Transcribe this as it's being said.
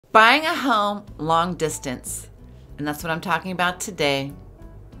Buying a home long distance, and that's what I'm talking about today.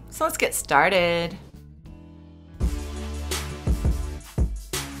 So let's get started.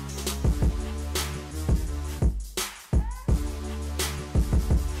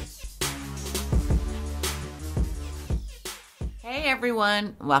 Hey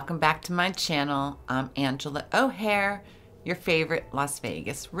everyone, welcome back to my channel. I'm Angela O'Hare, your favorite Las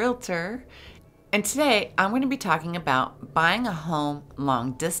Vegas realtor. And today I'm going to be talking about buying a home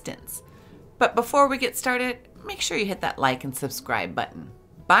long distance. But before we get started, make sure you hit that like and subscribe button.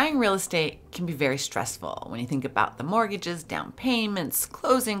 Buying real estate can be very stressful when you think about the mortgages, down payments,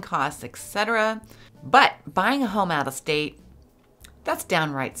 closing costs, etc. But buying a home out of state, that's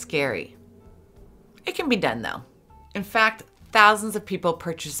downright scary. It can be done though. In fact, thousands of people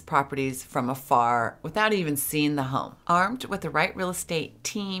purchase properties from afar without even seeing the home. Armed with the right real estate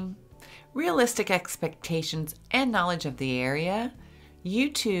team, realistic expectations, and knowledge of the area, you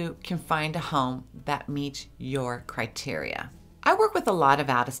too can find a home that meets your criteria. I work with a lot of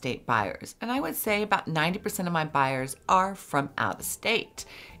out-of-state buyers, and I would say about 90% of my buyers are from out of state.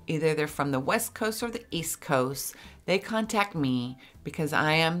 Either they're from the West Coast or the East Coast. They contact me because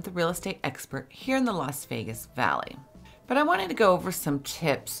I am the real estate expert here in the Las Vegas Valley. But I wanted to go over some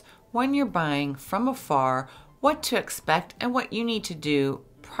tips when you're buying from afar, what to expect and what you need to do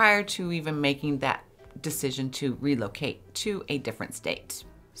prior to even making that decision to relocate to a different state.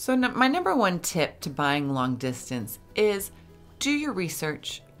 So my number one tip to buying long distance is do your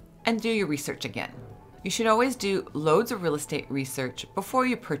research and do your research again. You should always do loads of real estate research before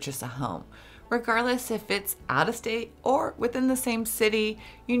you purchase a home. Regardless if it's out of state or within the same city,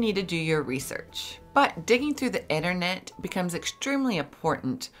 you need to do your research. But digging through the internet becomes extremely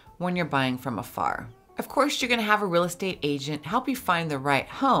important when you're buying from afar. Of course, you're going to have a real estate agent help you find the right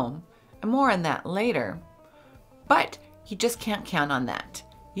home, and more on that later. But you just can't count on that.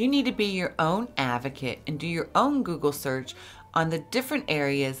 You need to be your own advocate and do your own Google search on the different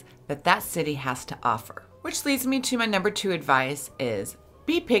areas that that city has to offer. Which leads me to my number two advice is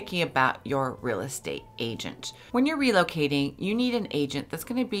be picky about your real estate agent. When you're relocating, you need an agent that's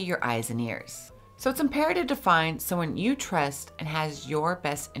going to be your eyes and ears. So it's imperative to find someone you trust and has your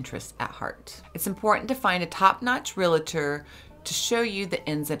best interests at heart. It's important to find a top-notch realtor to show you the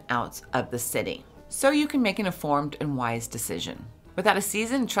ins and outs of the city, so you can make an informed and wise decision. Without a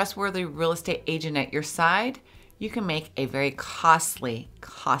seasoned, trustworthy real estate agent at your side, you can make a very costly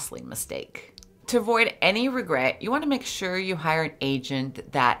mistake. To avoid any regret, you want to make sure you hire an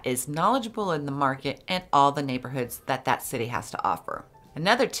agent that is knowledgeable in the market and all the neighborhoods that that city has to offer.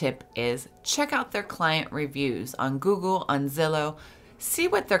 Another tip is check out their client reviews on Google, on Zillow, see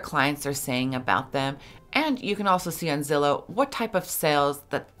what their clients are saying about them, and you can also see on Zillow what type of sales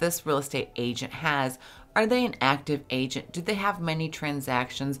that this real estate agent has. Are they an active agent? Do they have many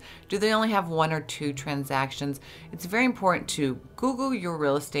transactions? Do they only have one or two transactions? It's very important to Google your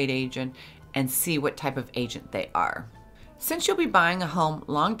real estate agent and see what type of agent they are. Since you'll be buying a home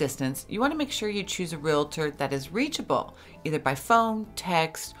long distance, you want to make sure you choose a realtor that is reachable, either by phone,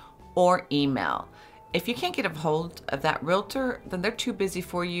 text, or email. If you can't get a hold of that realtor, then they're too busy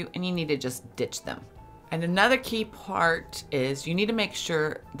for you and you need to just ditch them. And another key part is you need to make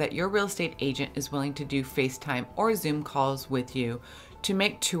sure that your real estate agent is willing to do FaceTime or Zoom calls with you to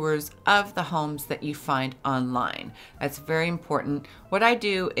make tours of the homes that you find online. That's very important. What I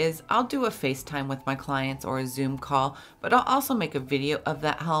do is I'll do a FaceTime with my clients or a Zoom call, but I'll also make a video of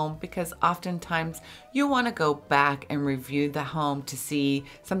that home because oftentimes you want to go back and review the home to see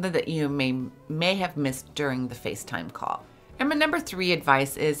something that you may have missed during the FaceTime call. And my number three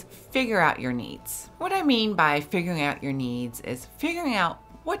advice is figure out your needs. What I mean by figuring out your needs is figuring out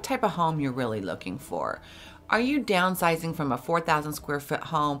what type of home you're really looking for. Are you downsizing from a 4,000 square foot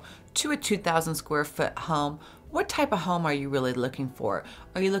home to a 2,000 square foot home? What type of home are you really looking for?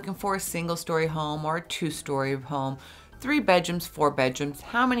 Are you looking for a single story home or a two-story home? 3 bedrooms, 4 bedrooms,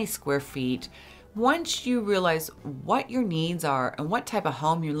 how many square feet? Once you realize what your needs are and what type of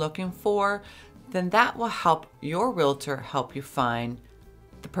home you're looking for, then that will help your realtor help you find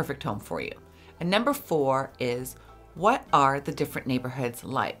the perfect home for you. And number 4 is what are the different neighborhoods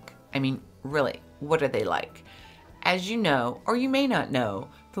like? I mean, really, what are they like? As you know, or you may not know,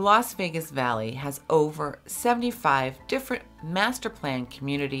 the Las Vegas Valley has over 75 different master plan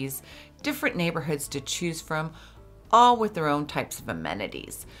communities, different neighborhoods to choose from, all with their own types of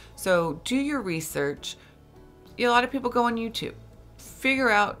amenities. So do your research. A lot of people go on YouTube. Figure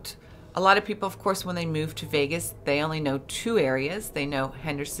out, a lot of people, of course, when they move to Vegas, they only know 2 areas. They know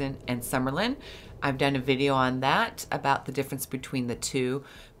Henderson and Summerlin. I've done a video on that about the difference between the two.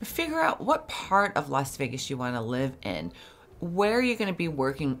 But figure out what part of Las Vegas you want to live in. where are you going to be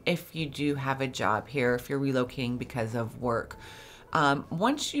working if you do have a job here, if you're relocating because of work.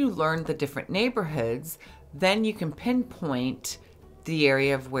 Once you learn the different neighborhoods, then you can pinpoint the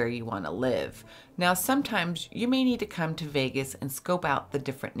area of where you want to live. Now, sometimes you may need to come to Vegas and scope out the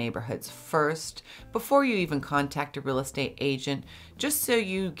different neighborhoods first before you even contact a real estate agent, just so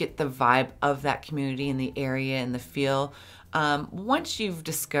you get the vibe of that community and the area and the feel. Once you've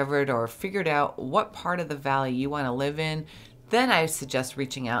discovered or figured out what part of the valley you want to live in, then I suggest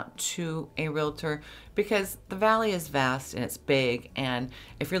reaching out to a realtor, because the valley is vast and it's big. And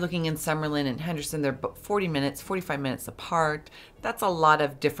if you're looking in Summerlin and Henderson, they're 45 minutes apart. That's a lot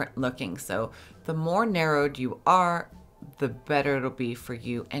of different looking. So the more narrowed you are, the better it'll be for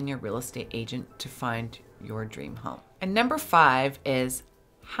you and your real estate agent to find your dream home. And number 5 is,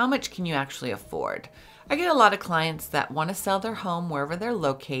 how much can you actually afford? I get a lot of clients that want to sell their home wherever they're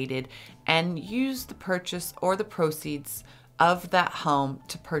located and use the purchase or the proceeds of that home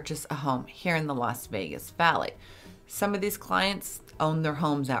to purchase a home here in the Las Vegas Valley. Some of these clients own their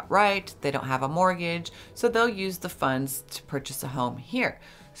homes outright. They don't have a mortgage, so they'll use the funds to purchase a home here.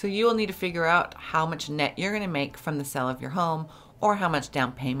 So you will need to figure out how much net you're going to make from the sale of your home, or how much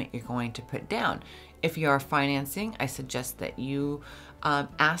down payment you're going to put down. If you are financing, I suggest that you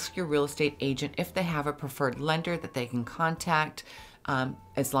ask your real estate agent if they have a preferred lender that they can contact.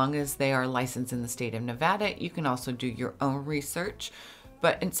 As long as they are licensed in the state of Nevada, you can also do your own research.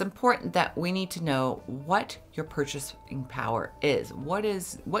 But it's important that we need to know what your purchasing power is.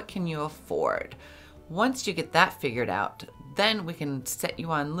 What can you afford? Once you get that figured out, then we can set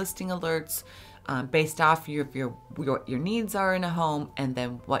you on listing alerts based off what your needs are in a home, and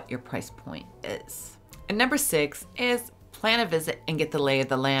then what your price point is. And number 6 is plan a visit and get the lay of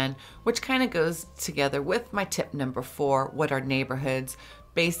the land, which kind of goes together with my tip number 4, what are neighborhoods.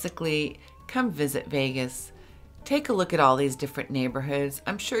 Basically, come visit Vegas. Take a look at all these different neighborhoods.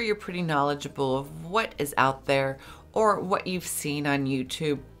 I'm sure you're pretty knowledgeable of what is out there, or what you've seen on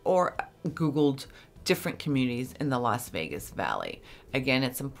YouTube or Googled different communities in the Las Vegas Valley. Again,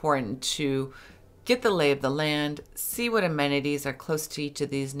 it's important to get the lay of the land, see what amenities are close to each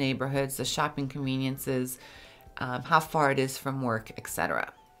of these neighborhoods, the shopping conveniences, how far it is from work,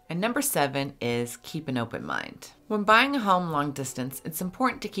 etc. And number 7 is keep an open mind. When buying a home long distance, it's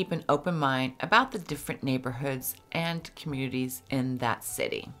important to keep an open mind about the different neighborhoods and communities in that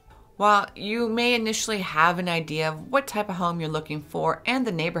city. While you may initially have an idea of what type of home you're looking for and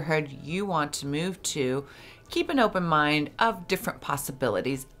the neighborhood you want to move to, keep an open mind of different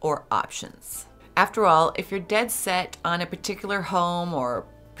possibilities or options. After all, if you're dead set on a particular home or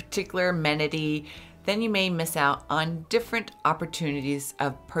particular amenity, then you may miss out on different opportunities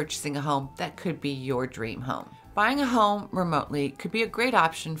of purchasing a home that could be your dream home. Buying a home remotely could be a great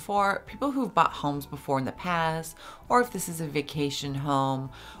option for people who've bought homes before in the past, or if this is a vacation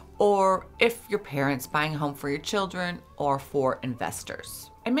home, or if your parents buying a home for your children, or for investors.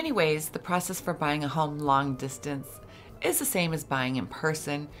 In many ways, the process for buying a home long distance is the same as buying in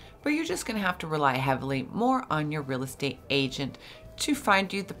person, but you're just going to have to rely heavily more on your real estate agent to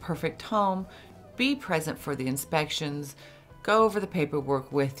find you the perfect home, be present for the inspections, go over the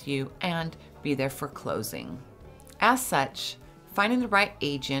paperwork with you, and be there for closing. As such, finding the right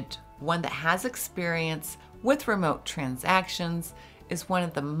agent, one that has experience with remote transactions, is one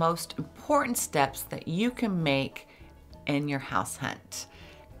of the most important steps that you can make in your house hunt.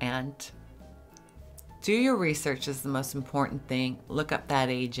 And do your research is the most important thing. Look up that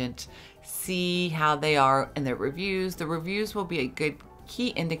agent, see how they are in their reviews. The reviews will be a good key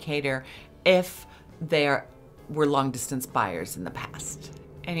indicator if were long distance buyers in the past.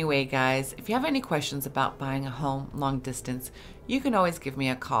 Anyway, guys, if you have any questions about buying a home long distance, you can always give me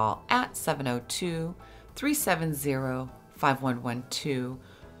a call at 702-370-5112,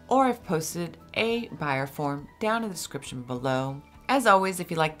 or I've posted a buyer form down in the description below. As always, if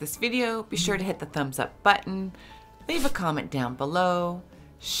you like this video, be sure to hit the thumbs up button, leave a comment down below,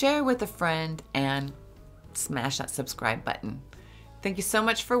 share with a friend, and smash that subscribe button. Thank you so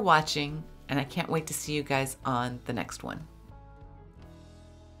much for watching, and I can't wait to see you guys on the next one.